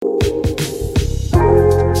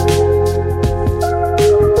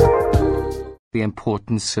the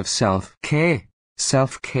importance of self-care.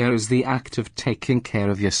 Self-care is the act of taking care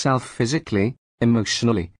of yourself physically,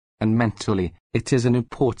 emotionally, and mentally. It is an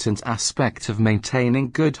important aspect of maintaining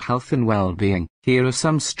good health and well-being. Here are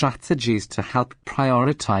some strategies to help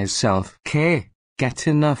prioritize self-care. Get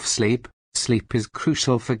enough sleep. Sleep is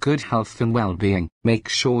crucial for good health and well-being. Make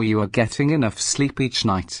sure you are getting enough sleep each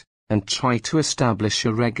night, and try to establish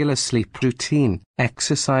a regular sleep routine.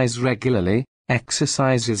 Exercise regularly.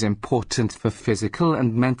 Exercise is important for physical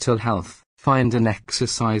and mental health. Find an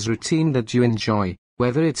exercise routine that you enjoy,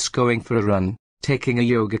 whether it's going for a run, taking a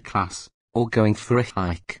yoga class, or going for a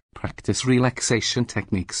hike. Practice relaxation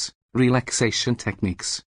techniques. Relaxation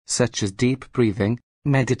techniques, such as deep breathing,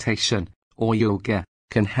 meditation, or yoga,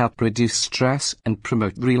 can help reduce stress and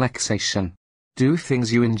promote relaxation. Do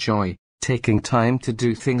things you enjoy. Taking time to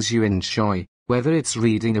do things you enjoy, whether it's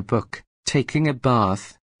reading a book, taking a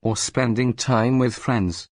bath, or spending time with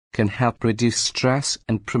friends, can help reduce stress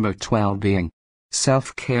and promote well-being.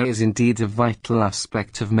 Self-care is indeed a vital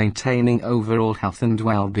aspect of maintaining overall health and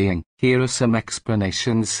well-being. Here are some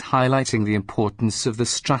explanations highlighting the importance of the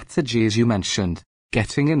strategies you mentioned.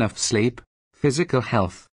 Getting enough sleep. Physical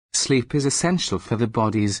health. Sleep is essential for the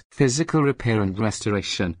body's physical repair and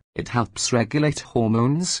restoration. It helps regulate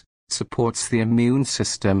hormones, supports the immune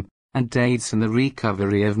system, and aids in the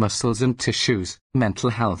recovery of muscles and tissues. Mental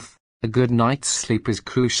health. A good night's sleep is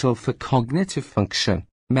crucial for cognitive function,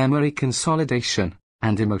 memory consolidation,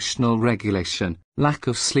 and emotional regulation. Lack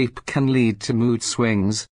of sleep can lead to mood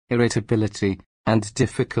swings, irritability, and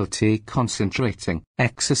difficulty concentrating.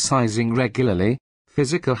 Exercising regularly.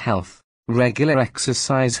 Physical health. Regular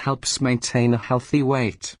exercise helps maintain a healthy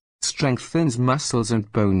weight, strengthens muscles and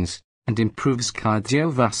bones, and improves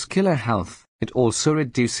cardiovascular health. It also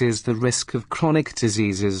reduces the risk of chronic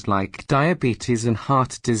diseases like diabetes and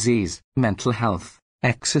heart disease. Mental health.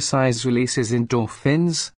 Exercise releases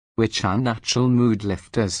endorphins, which are natural mood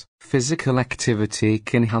lifters. Physical activity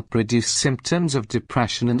can help reduce symptoms of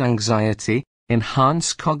depression and anxiety,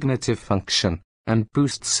 enhance cognitive function, and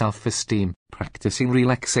boost self-esteem. Practicing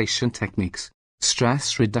relaxation techniques.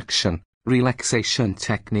 Stress reduction. Relaxation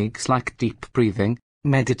techniques like deep breathing,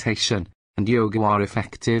 meditation, and yoga are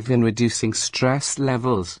effective in reducing stress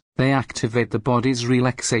levels. They activate the body's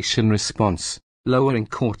relaxation response, lowering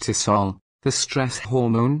cortisol, the stress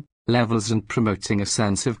hormone, levels and promoting a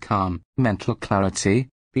sense of calm. Mental clarity.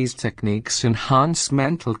 These techniques enhance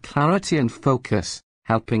mental clarity and focus,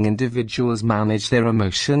 helping individuals manage their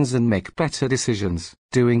emotions and make better decisions.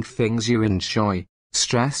 Doing things you enjoy.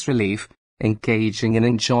 Stress relief. Engaging in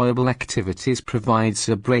enjoyable activities provides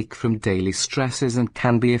a break from daily stresses and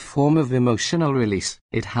can be a form of emotional release.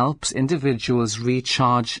 It helps individuals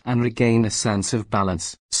recharge and regain a sense of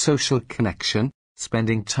balance. Social connection.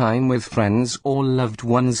 Spending time with friends or loved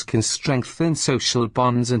ones can strengthen social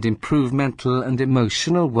bonds and improve mental and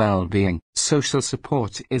emotional well-being. Social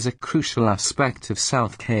support is a crucial aspect of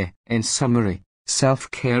self-care. In summary,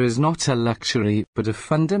 self-care is not a luxury but a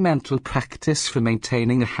fundamental practice for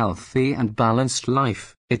maintaining a healthy and balanced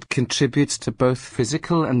life. It contributes to both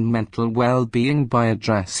physical and mental well-being by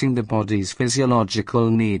addressing the body's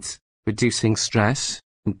physiological needs, reducing stress,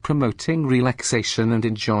 and promoting relaxation and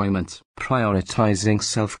enjoyment. Prioritizing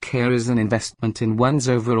self-care is an investment in one's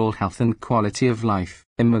overall health and quality of life.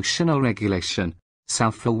 Emotional regulation.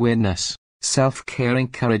 Self-awareness. Self-care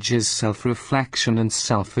encourages self-reflection and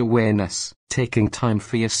self-awareness. Taking time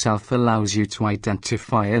for yourself allows you to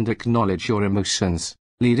identify and acknowledge your emotions,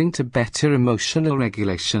 leading to better emotional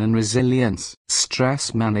regulation and resilience.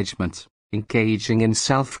 Stress management. Engaging in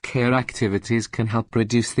self-care activities can help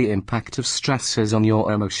reduce the impact of stresses on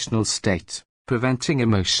your emotional state, preventing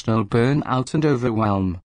emotional burnout and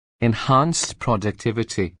overwhelm. Enhanced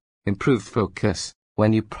productivity. Improved focus.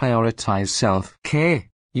 When you prioritize self-care,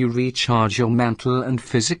 you recharge your mental and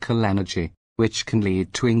physical energy, which can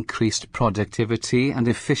lead to increased productivity and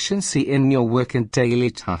efficiency in your work and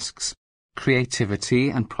daily tasks. Creativity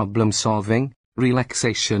and problem solving.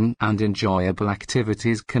 Relaxation and enjoyable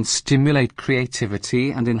activities can stimulate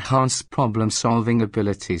creativity and enhance problem-solving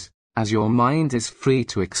abilities, as your mind is free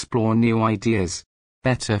to explore new ideas.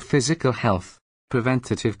 Better physical health.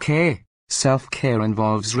 Preventative care. Self-care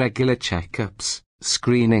involves regular checkups,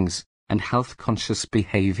 screenings, and health-conscious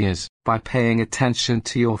behaviors. By paying attention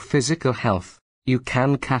to your physical health, you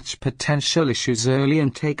can catch potential issues early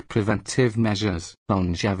and take preventive measures.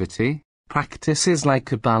 Longevity. Practices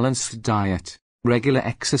like a balanced diet, regular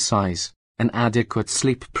exercise, and adequate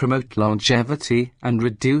sleep promote longevity and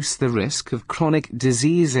reduce the risk of chronic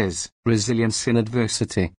diseases. Resilience in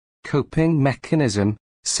adversity. Coping mechanism.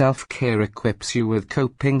 Self-care equips you with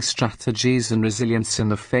coping strategies and resilience in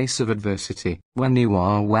the face of adversity. When you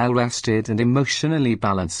are well rested and emotionally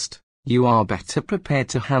balanced, you are better prepared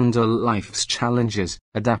to handle life's challenges.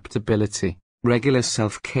 Adaptability. Regular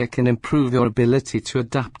self-care can improve your ability to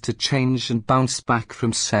adapt to change and bounce back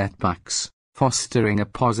from setbacks, fostering a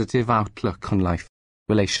positive outlook on life.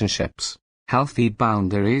 Relationships. Healthy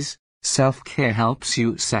boundaries. Self-care helps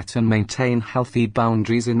you set and maintain healthy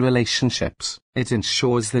boundaries in relationships. It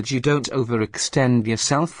ensures that you don't overextend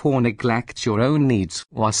yourself or neglect your own needs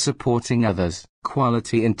while supporting others.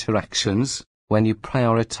 Quality interactions. When you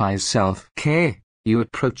prioritize self-care, you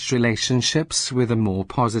approach relationships with a more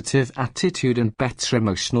positive attitude and better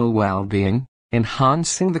emotional well-being,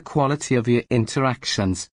 enhancing the quality of your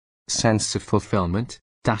interactions. Sense of fulfillment.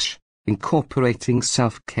 Incorporating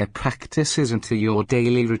self-care practices into your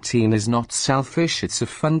daily routine is not selfish, it's a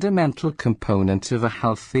fundamental component of a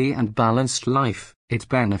healthy and balanced life. It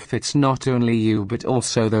benefits not only you but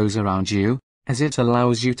also those around you, as it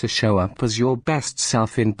allows you to show up as your best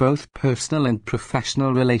self in both personal and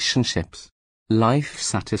professional relationships. Life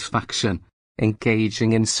satisfaction.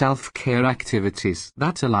 Engaging in self-care activities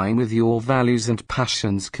that align with your values and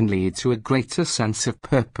passions can lead to a greater sense of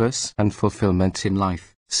purpose and fulfillment in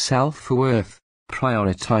life. Self-worth.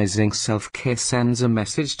 Prioritizing self-care sends a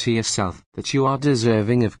message to yourself that you are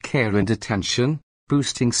deserving of care and attention,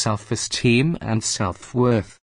 boosting self-esteem and self-worth.